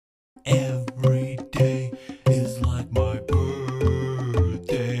Every day is like my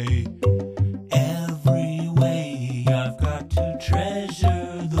birthday. Every way I've got to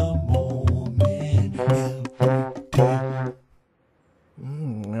treasure the moment every day.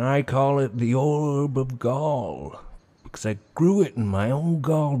 I call it the orb of gall, because I grew it in my own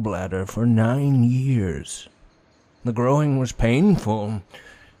gallbladder for 9 years. The growing was painful.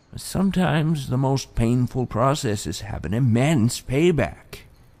 Sometimes the most painful processes have an immense payback.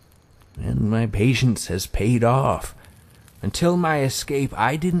 And my patience has paid off. Until my escape,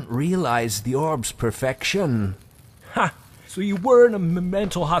 I didn't realize the orb's perfection. Ha! So you were in a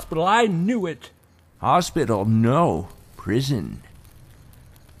mental hospital. I knew it. Hospital? No. Prison.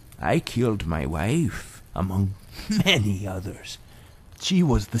 I killed my wife, among many others. She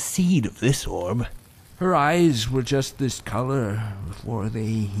was the seed of this orb. Her eyes were just this color before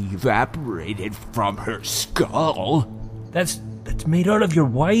they evaporated from her skull. That's made out of your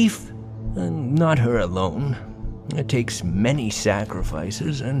wife? Not her alone. It takes many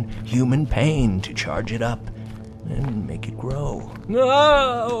sacrifices and human pain to charge it up and make it grow.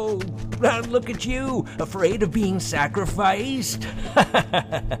 No! Look at you, afraid of being sacrificed?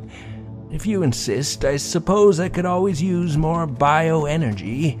 If you insist, I suppose I could always use more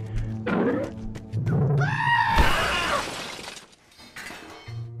bioenergy.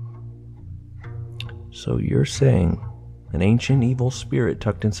 So you're saying an ancient evil spirit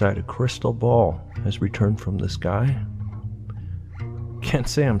tucked inside a crystal ball has returned from the sky? Can't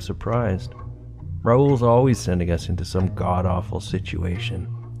say I'm surprised. Raoul's always sending us into some god-awful situation.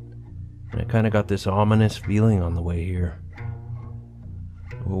 And I kind of got this ominous feeling on the way here.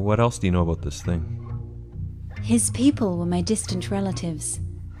 Well, what else do you know about this thing? His people were my distant relatives.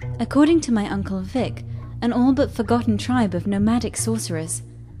 According to my Uncle Vic, an all but forgotten tribe of nomadic sorcerers.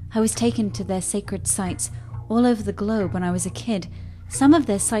 I was taken to their sacred sites all over the globe when I was a kid. Some of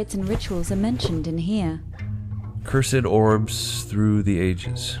their sites and rituals are mentioned in here. Cursed orbs through the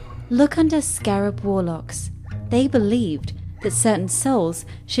ages. Look under scarab warlocks. They believed that certain souls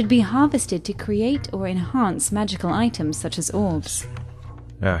should be harvested to create or enhance magical items such as orbs.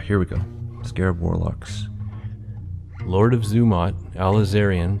 Here we go. Scarab warlocks. Lord of Zumot,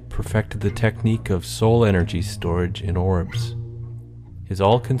 Alizarian, perfected the technique of soul energy storage in orbs. His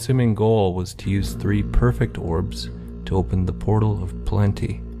all-consuming goal was to use 3 perfect orbs to open the portal of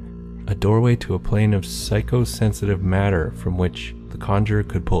plenty, a doorway to a plane of psychosensitive matter from which the conjurer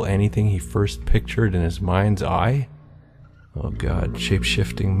could pull anything he first pictured in his mind's eye. Oh god,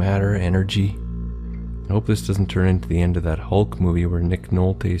 shape-shifting matter, energy. I hope this doesn't turn into the end of that Hulk movie where Nick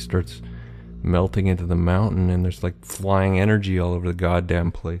Nolte starts melting into the mountain and there's like flying energy all over the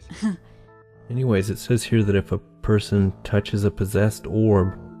goddamn place. Anyways, it says here that if a person touches a possessed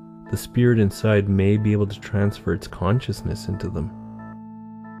orb, the spirit inside may be able to transfer its consciousness into them.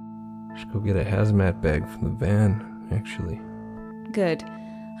 Should go get a hazmat bag from the van, actually. Good.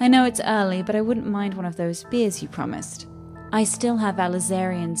 I know it's early, but I wouldn't mind one of those beers you promised. I still have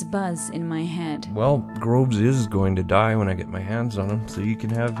Alizarian's buzz in my head. Well, Groves is going to die when I get my hands on him, so you can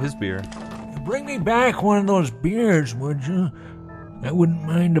have his beer. Bring me back one of those beers, would you? I wouldn't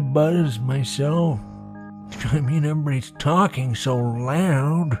mind a buzz myself. I mean, everybody's talking so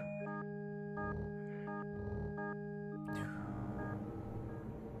loud.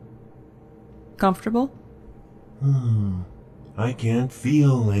 Comfortable? I can't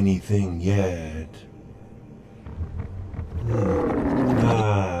feel anything yet.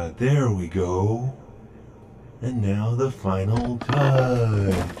 There we go. And now the final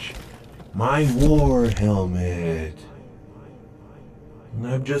touch. My war helmet. And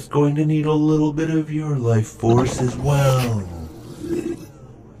I'm just going to need a little bit of your life force as well.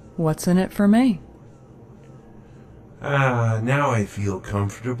 What's in it for me? Now I feel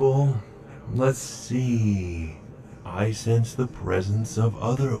comfortable. Let's see. I sense the presence of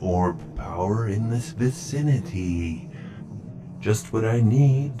other orb power in this vicinity. Just what I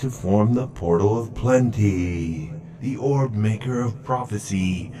need to form the portal of plenty. The orb maker of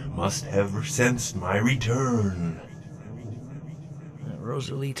prophecy must have sensed my return.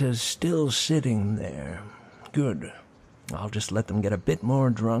 Rosalita's still sitting there. Good. I'll just let them get a bit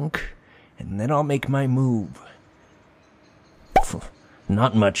more drunk, and then I'll make my move.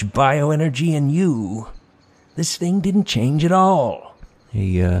 Not much bioenergy in you. This thing didn't change at all.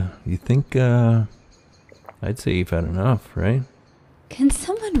 Hey, you think, I'd say you've had enough, right? Can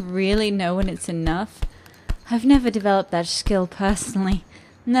someone really know when it's enough? I've never developed that skill personally.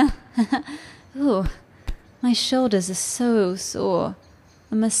 No. Ooh, my shoulders are so sore.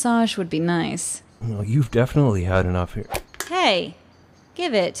 A massage would be nice. Well, you've definitely had enough here. Hey,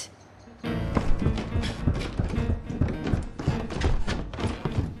 give it.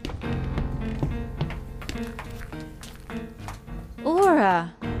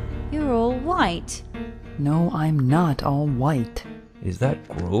 Terror! You're all white. No, I'm not all white. Is that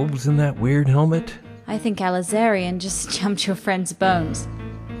Groves in that weird helmet? I think Alizarian just jumped your friend's bones.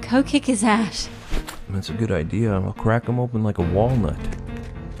 Go kick his ass. That's a good idea. I'll crack him open like a walnut.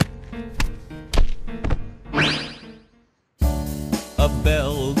 A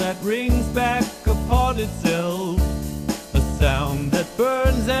bell